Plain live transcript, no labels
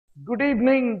Good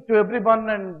evening to everyone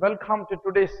and welcome to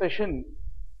today's session.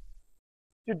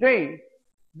 Today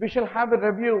we shall have a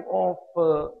review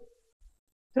of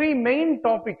three main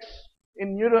topics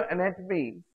in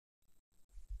neuroanatomy,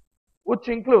 which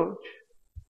include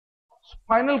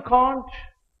spinal cord,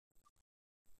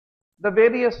 the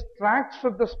various tracts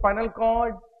of the spinal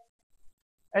cord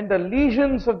and the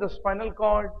lesions of the spinal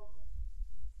cord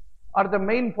are the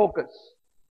main focus.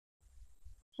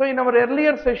 So in our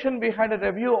earlier session we had a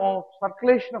review of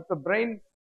circulation of the brain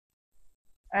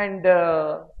and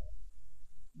the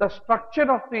structure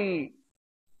of the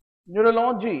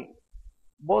neurology,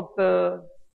 both the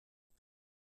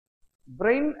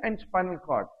brain and spinal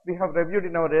cord we have reviewed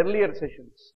in our earlier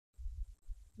sessions.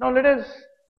 Now let us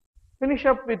finish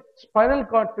up with spinal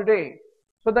cord today,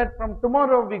 so that from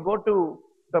tomorrow we go to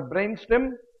the brain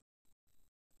stem,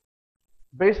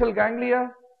 basal ganglia,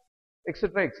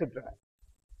 etc., etc.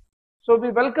 So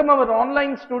we welcome our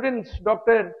online students,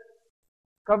 Dr.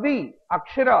 Kavi,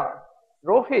 Akshara,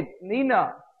 Rohit,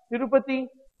 Neena, Tirupati,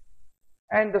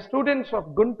 and the students of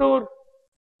Guntur.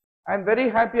 I am very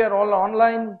happy are all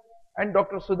online, and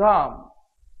Dr. Sudham.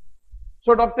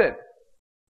 So doctor,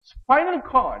 spinal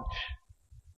cord,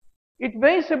 it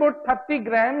weighs about 30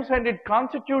 grams and it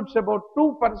constitutes about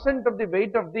 2% of the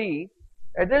weight of the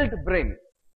adult brain.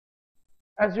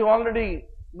 As you already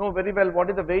know very well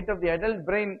what is the weight of the adult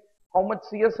brain, how much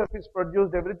CSF is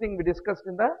produced, everything we discussed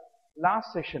in the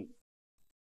last session.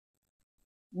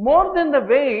 More than the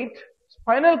weight,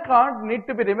 spinal cord need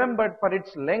to be remembered for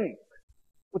its length,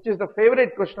 which is the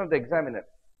favorite question of the examiner.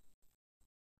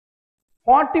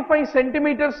 45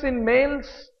 centimeters in males,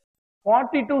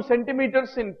 42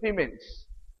 centimeters in females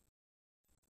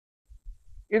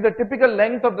is the typical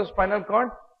length of the spinal cord,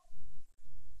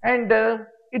 and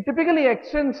it typically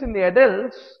extends in the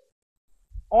adults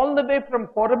all the way from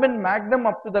foramen magnum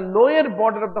up to the lower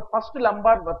border of the first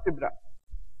lumbar vertebra.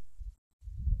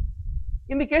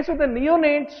 In the case of the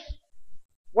neonates,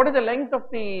 what is the length of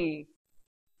the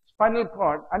spinal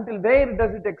cord? Until where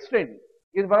does it extend?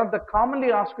 Is one of the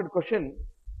commonly asked questions,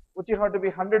 which you have to be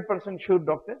 100% sure,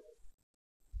 doctor.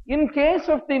 In case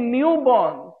of the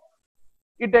newborn,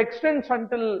 it extends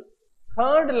until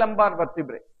third lumbar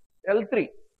vertebrae, L3.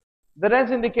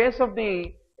 Whereas in the case of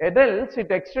the adults,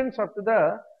 it extends up to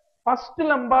the first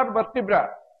lumbar vertebra,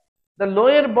 the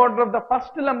lower border of the first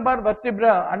lumbar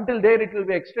vertebra. Until there it will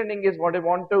be extending is what I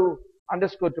want to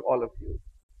underscore to all of you.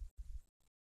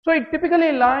 So it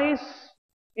typically lies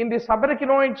in the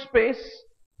subarachnoid space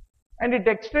and it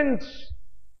extends,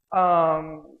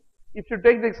 if you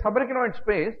take the subarachnoid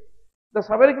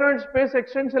space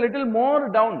extends a little more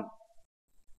down.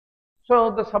 So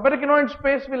the subarachnoid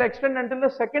space will extend until the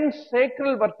second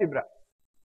sacral vertebra,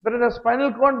 whereas the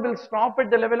spinal cord will stop at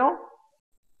the level of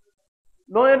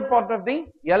lower part of the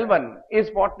L1 is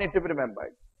what need to be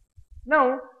remembered.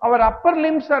 Now our upper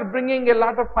limbs are bringing a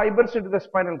lot of fibers into the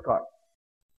spinal cord.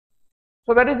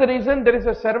 So that is the reason there is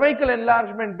a cervical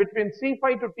enlargement between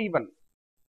C5 to T1.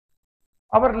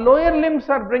 Our lower limbs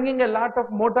are bringing a lot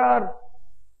of motor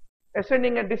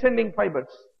ascending and descending fibers.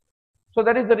 So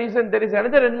that is the reason there is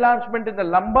another enlargement in the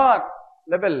lumbar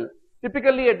level,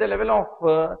 typically at the level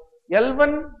of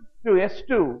L1 to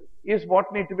S2 is what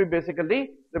need to be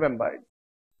basically remembered.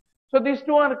 So these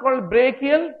two are called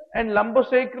brachial and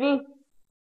lumbosacral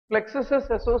plexuses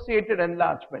associated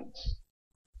enlargements.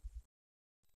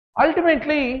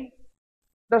 Ultimately,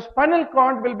 the spinal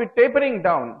cord will be tapering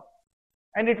down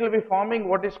and it will be forming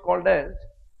what is called as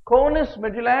conus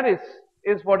medullaris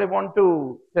is what I want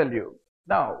to tell you.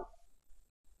 Now,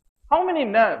 how many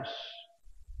nerves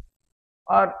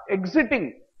are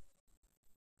exiting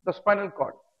the spinal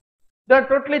cord? There are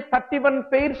totally 31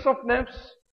 pairs of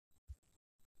nerves,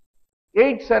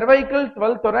 8 cervical,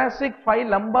 12 thoracic, 5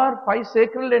 lumbar, 5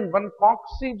 sacral and 1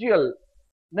 coccygeal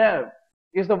nerve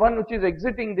is the one which is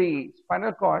exiting the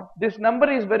spinal cord. This number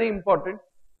is very important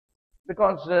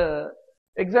because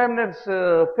examiner's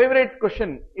favorite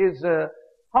question is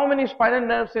how many spinal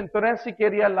nerves in thoracic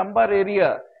area, lumbar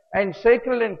area and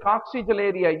sacral and coccygeal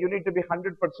area. You need to be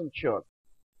 100% sure.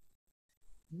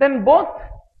 Then both,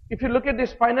 if you look at the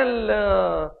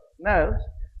spinal nerves,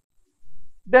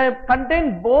 they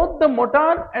contain both the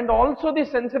motor and also the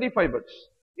sensory fibers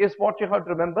is what you have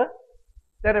to remember.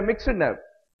 They are a mixed nerve.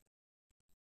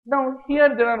 Now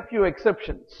here there are a few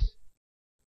exceptions.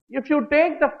 If you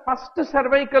take the first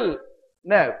cervical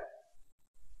nerve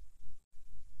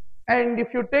and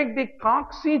if you take the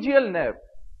coccygeal nerve,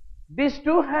 these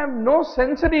two have no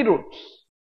sensory roots.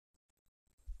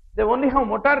 They only have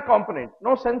motor component,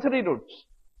 no sensory roots.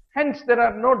 Hence, there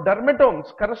are no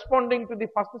dermatomes corresponding to the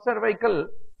first cervical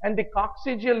and the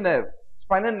coccygeal nerve,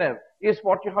 spinal nerve is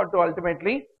what you have to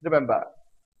ultimately remember.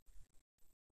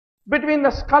 Between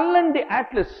the skull and the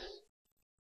atlas,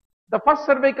 the first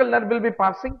cervical nerve will be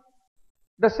passing.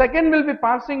 The second will be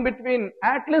passing between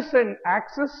atlas and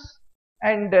axis,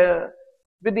 and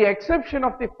with the exception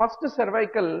of the first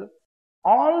cervical,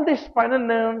 all the spinal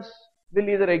nerves will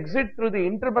either exit through the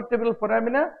intervertebral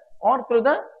foramina or through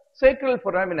the sacral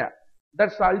foramina.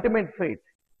 That's the ultimate fate.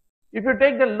 If you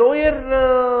take the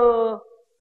lower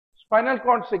spinal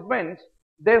cord segments,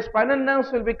 their spinal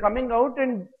nerves will be coming out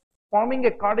and forming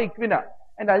a chorda equina,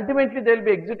 and ultimately they will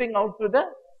be exiting out through the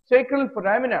sacral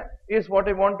foramina, is what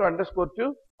I want to underscore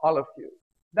to all of you.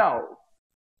 Now,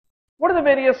 what are the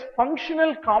various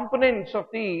functional components of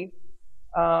the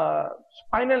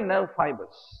spinal nerve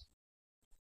fibers?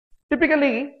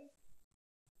 Typically,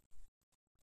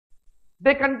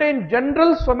 they contain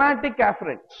general somatic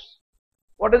afferents.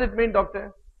 What does it mean,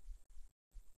 doctor?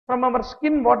 From our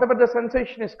skin, whatever the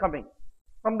sensation is coming.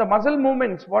 From the muscle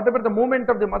movements, whatever the movement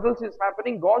of the muscles is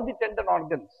happening, all the tendon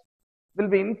organs will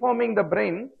be informing the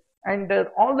brain, and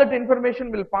all that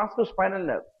information will pass to spinal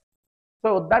nerve.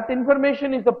 So that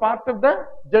information is the part of the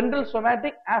general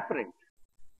somatic afferent.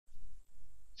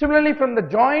 Similarly, from the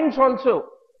joints also,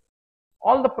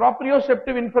 all the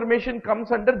proprioceptive information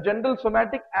comes under general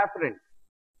somatic afferent.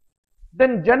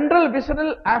 Then general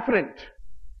visceral afferent,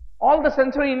 all the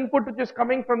sensory input which is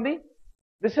coming from the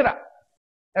viscera,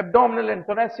 abdominal and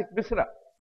thoracic viscera.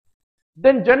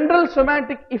 Then general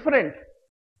somatic efferent,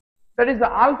 that is the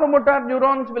alpha motor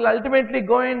neurons will ultimately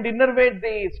go and innervate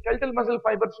the skeletal muscle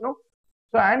fibers, no?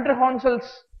 So anterhornsels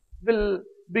will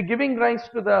be giving rise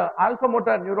to the alpha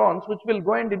motor neurons, which will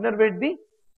go and innervate the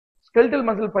skeletal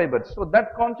muscle fibers. So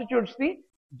that constitutes the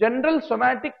general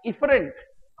somatic efferent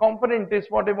component, is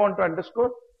what I want to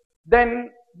underscore. Then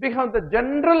we have the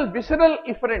general visceral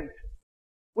efferent,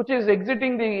 which is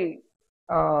exiting the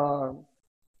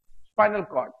spinal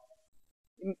cord,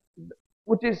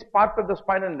 which is part of the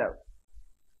spinal nerve.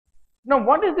 Now,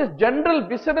 what is this general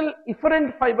visceral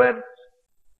efferent fiber?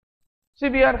 See,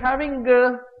 we are having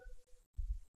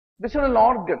visceral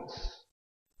organs,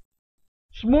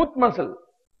 smooth muscle,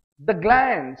 the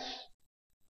glands.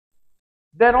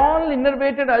 They're all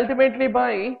innervated ultimately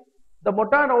by the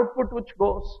motor output which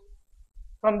goes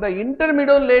from the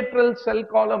intermediolateral cell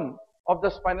column of the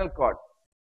spinal cord.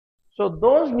 So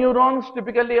those neurons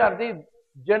typically are the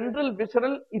general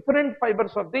visceral efferent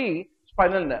fibers of the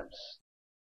spinal nerves.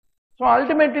 So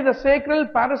ultimately the sacral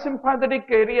parasympathetic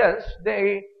areas,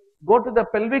 they go to the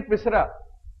pelvic viscera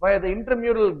via the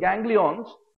intramural ganglions,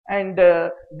 and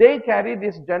they carry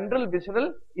this general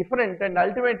visceral efferent, and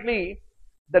ultimately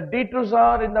the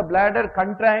detrusor in the bladder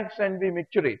contracts and we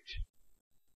micturate.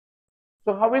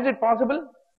 So how is it possible?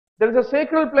 There is a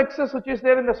sacral plexus which is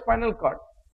there in the spinal cord,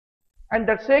 and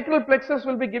that sacral plexus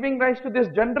will be giving rise to this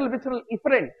general visceral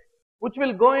efferent, which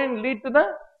will go and lead to the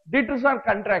detrusor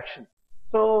contraction.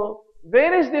 So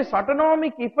where is this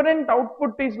autonomic efferent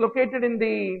output is located in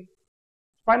the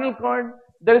spinal cord?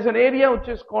 There is an area which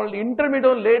is called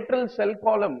intermediolateral cell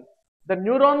column. The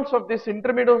neurons of this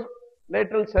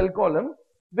intermediolateral cell column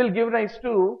will give rise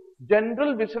to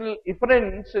general visceral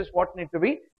efferents, is what need to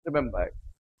be remembered.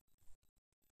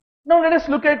 Now let us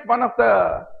look at one of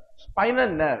the spinal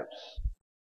nerves,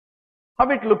 how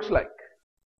it looks like.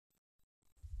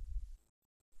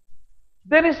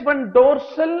 There is one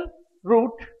dorsal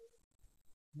root,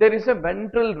 there is a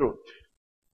ventral root.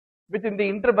 Within the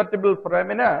intervertebral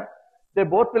foramina, they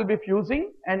both will be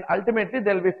fusing, and ultimately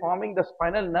they will be forming the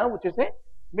spinal nerve, which is a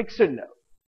mixed nerve.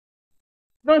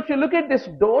 Now if you look at this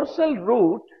dorsal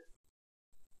root,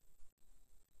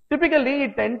 typically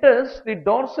it enters the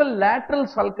dorsal lateral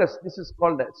sulcus, this is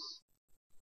called as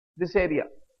this area.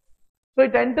 So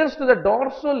it enters to the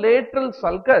dorsolateral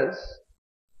sulcus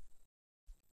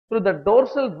through the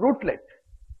dorsal rootlet,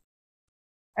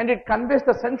 and it conveys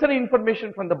the sensory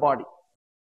information from the body.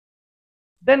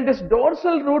 Then this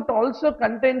dorsal root also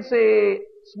contains a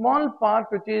small part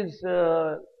which is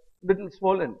little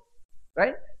swollen,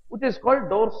 right, which is called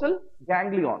dorsal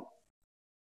ganglion.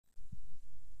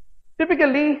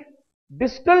 Typically,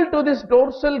 distal to this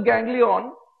dorsal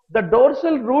ganglion, the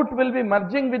dorsal root will be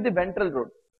merging with the ventral root.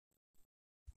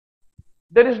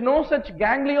 There is no such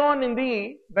ganglion in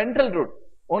the ventral root,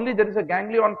 only there is a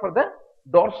ganglion for the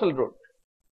dorsal root.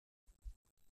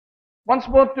 Once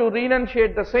more, to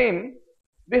re-enunciate the same,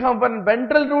 we have one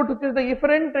ventral root which is the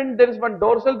efferent, and there is one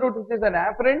dorsal root which is an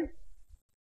afferent,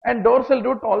 and dorsal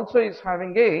root also is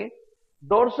having a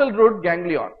dorsal root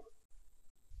ganglion.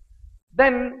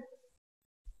 Then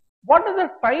what are the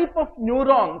type of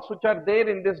neurons which are there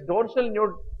in this dorsal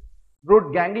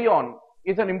root ganglion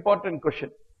is an important question.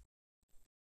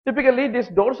 Typically, this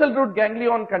dorsal root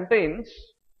ganglion contains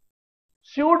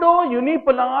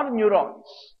pseudo-unipolar neurons.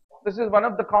 This is one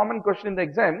of the common questions in the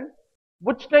exam.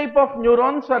 Which type of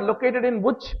neurons are located in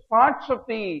which parts of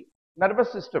the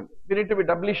nervous system? We need to be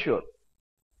doubly sure.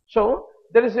 So,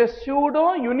 there is a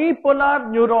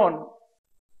pseudo-unipolar neuron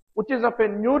which is of a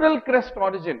neural crest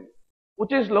origin,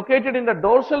 which is located in the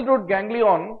dorsal root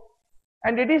ganglion,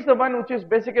 and it is the one which is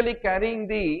basically carrying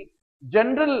the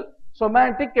general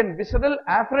somatic and visceral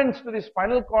afferents to the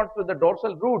spinal cord to the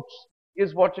dorsal roots,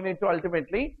 is what you need to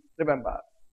ultimately remember.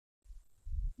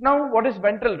 Now, what is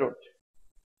ventral root?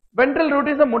 Ventral root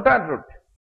is the motor root,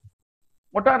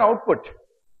 motor output,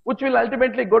 which will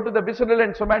ultimately go to the visceral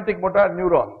and somatic motor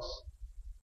neurons.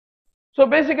 So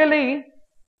basically,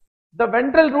 the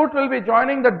ventral root will be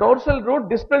joining the dorsal root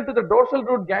distal to the dorsal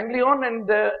root ganglion, and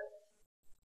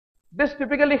this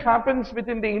typically happens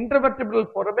within the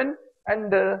intervertebral foramen,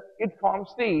 and it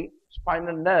forms the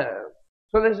spinal nerve.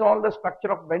 So this is all the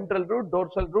structure of ventral root,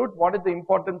 dorsal root. What is the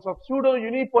importance of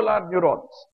pseudo-unipolar neurons?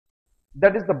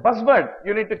 That is the buzzword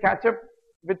you need to catch up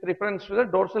with reference to the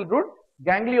dorsal root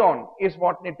ganglion is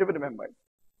what need to be remembered.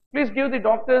 Please give the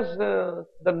doctors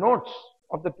the notes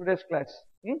of the today's class.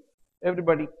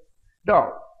 Everybody.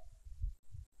 Now,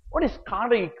 what is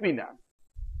cauda equina?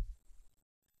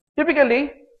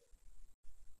 Typically,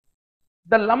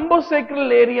 the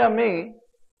lumbosacral area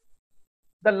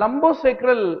the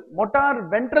lumbosacral motor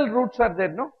ventral roots are there,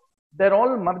 no? They're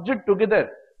all merged together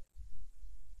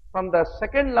from the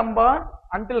second lumbar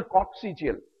until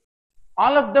coccygeal.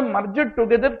 All of them merged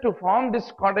together to form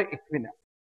this cauda equina.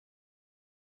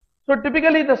 So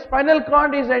typically the spinal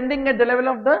cord is ending at the level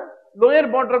of the lower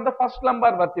border of the first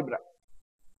lumbar vertebra.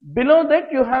 Below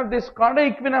that you have these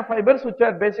cauda equina fibers which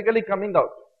are basically coming out,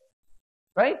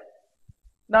 right?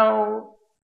 Now,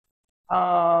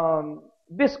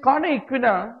 this cauda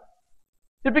equina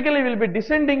typically will be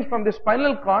descending from the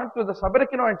spinal cord to the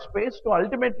subarachnoid space to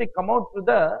ultimately come out to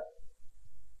the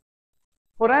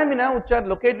foramina which are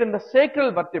located in the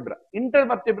sacral vertebra,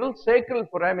 intervertebral sacral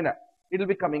foramina. It will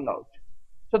be coming out.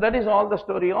 So that is all the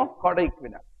story of cauda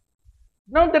equina.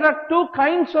 Now there are two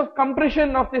kinds of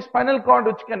compression of the spinal cord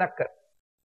which can occur.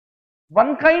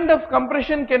 One kind of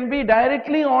compression can be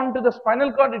directly onto the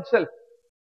spinal cord itself.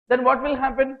 Then what will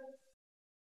happen?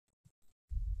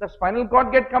 The spinal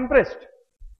cord get compressed,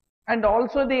 and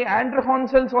also the Andrehorn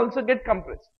cells also get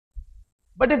compressed.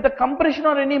 But if the compression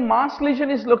or any mass lesion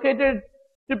is located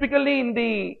typically in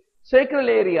the sacral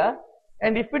area,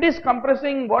 and if it is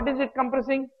compressing, what is it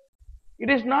compressing?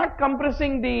 It is not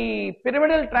compressing the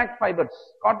pyramidal tract fibers,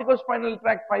 corticospinal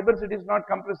tract fibers it is not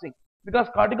compressing, because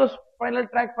corticospinal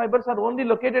tract fibers are only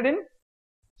located in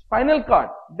spinal cord.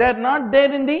 They are not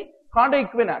there in the cauda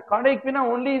equina. Cauda equina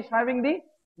only is having the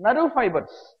nerve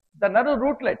fibers, the nerve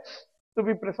rootlets to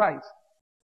be precise.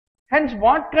 Hence,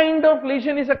 what kind of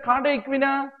lesion is a cauda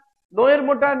equina? Lower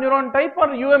motor neuron type or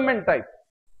UMN type?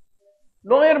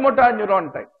 Lower motor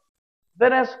neuron type.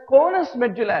 Whereas conus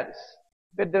medullaris,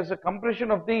 where there is a compression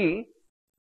of the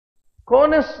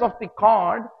conus of the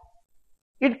cord,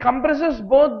 it compresses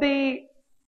both the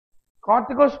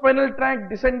corticospinal tract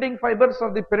descending fibers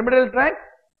of the pyramidal tract,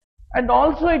 and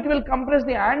also it will compress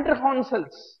the Andrehorn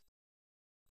cells.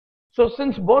 So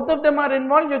since both of them are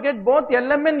involved, you get both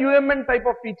LMN, UMN type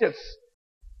of features.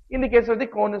 In the case of the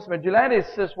conus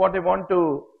medullaris is what I want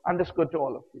to underscore to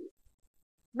all of you.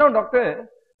 Now doctor,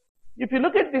 if you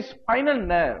look at this spinal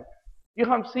nerve, you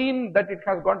have seen that it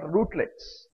has got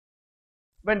rootlets.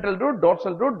 Ventral root,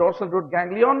 dorsal root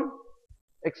ganglion,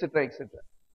 etc., etc.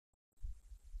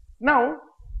 Now,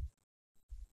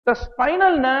 the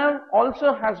spinal nerve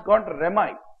also has got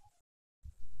rami.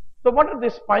 So what are the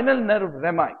spinal nerve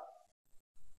rami?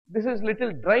 This is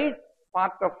little dry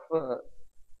part of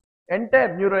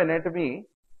entire neuroanatomy.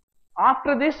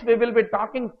 After this we will be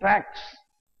talking tracts,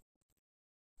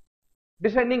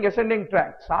 descending ascending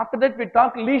tracts. After that we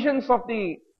talk lesions of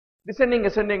the descending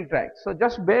ascending tracts. So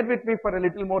just bear with me for a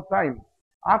little more time.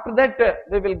 After that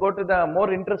we will go to the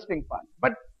more interesting part.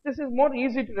 But this is more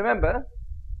easy to remember.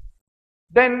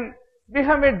 Then we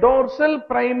have a dorsal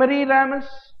primary ramus,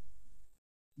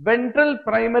 ventral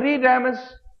primary ramus.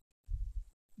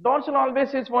 Dorsal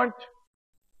always is what?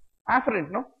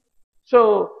 Afferent, no?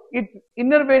 So it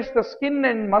innervates the skin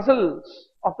and muscles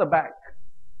of the back.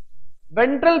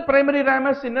 Ventral primary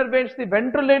ramus innervates the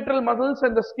ventrolateral muscles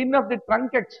and the skin of the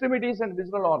trunk, extremities and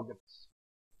visceral organs.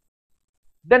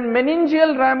 Then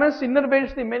meningeal ramus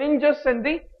innervates the meninges and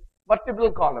the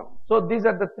vertebral column. So these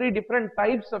are the three different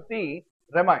types of the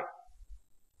rami.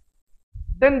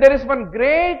 Then there is one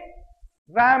grey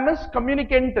ramus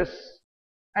communicantus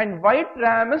and white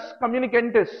ramus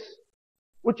communicantus.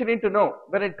 which you need to know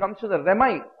when it comes to the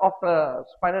rami of the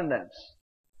spinal nerves.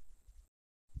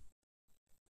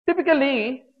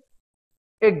 Typically,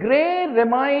 a gray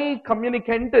rami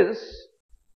communicantis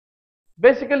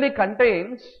basically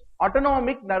contains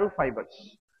autonomic nerve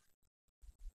fibers.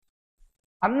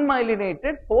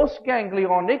 Unmyelinated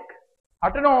postganglionic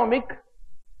autonomic,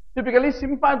 typically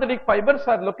sympathetic fibers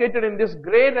are located in this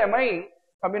gray rami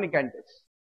communicantis.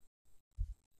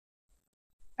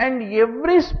 And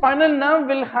every spinal nerve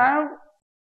will have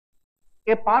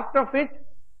a part of it,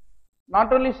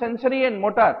 not only sensory and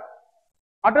motor,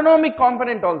 autonomic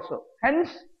component also. Hence,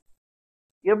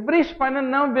 every spinal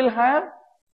nerve will have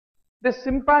this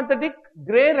sympathetic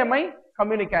gray rami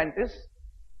communicantis.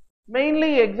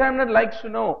 Mainly, examiner likes to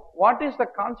know what is the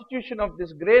constitution of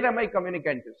this gray rami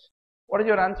communicantis. What is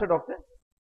your answer, doctor?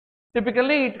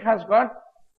 Typically, it has got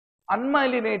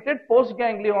unmyelinated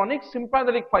postganglionic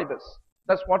sympathetic fibers.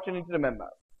 That's what you need to remember.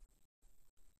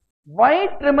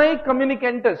 White rami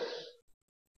communicantis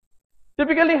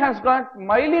typically has got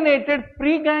myelinated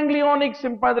preganglionic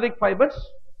sympathetic fibers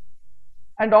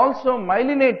and also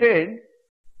myelinated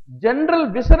general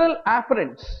visceral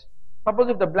afferents. Suppose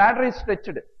if the bladder is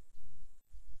stretched,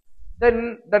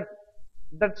 then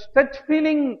that stretch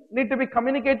feeling need to be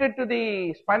communicated to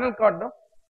the spinal cord, no?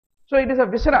 So it is a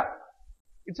viscera.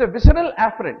 It's a visceral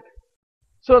afferent.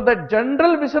 So the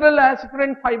general visceral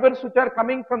afferent fibers which are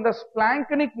coming from the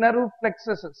splanchnic nerve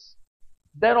plexuses,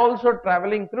 they are also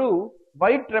traveling through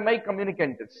white rami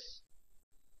communicantis.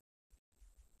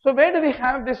 So where do we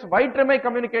have this white rami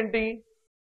communicanti?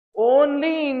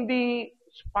 Only in the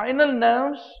spinal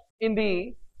nerves, in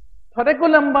the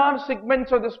thoracolumbar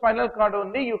segments of the spinal cord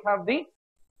only you have the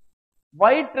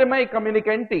white rami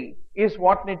communicanti is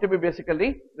what need to be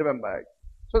basically remembered.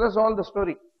 So that's all the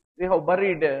story. We have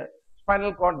buried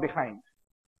spinal cord behind.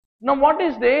 Now what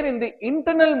is there in the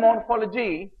internal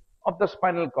morphology of the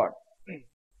spinal cord?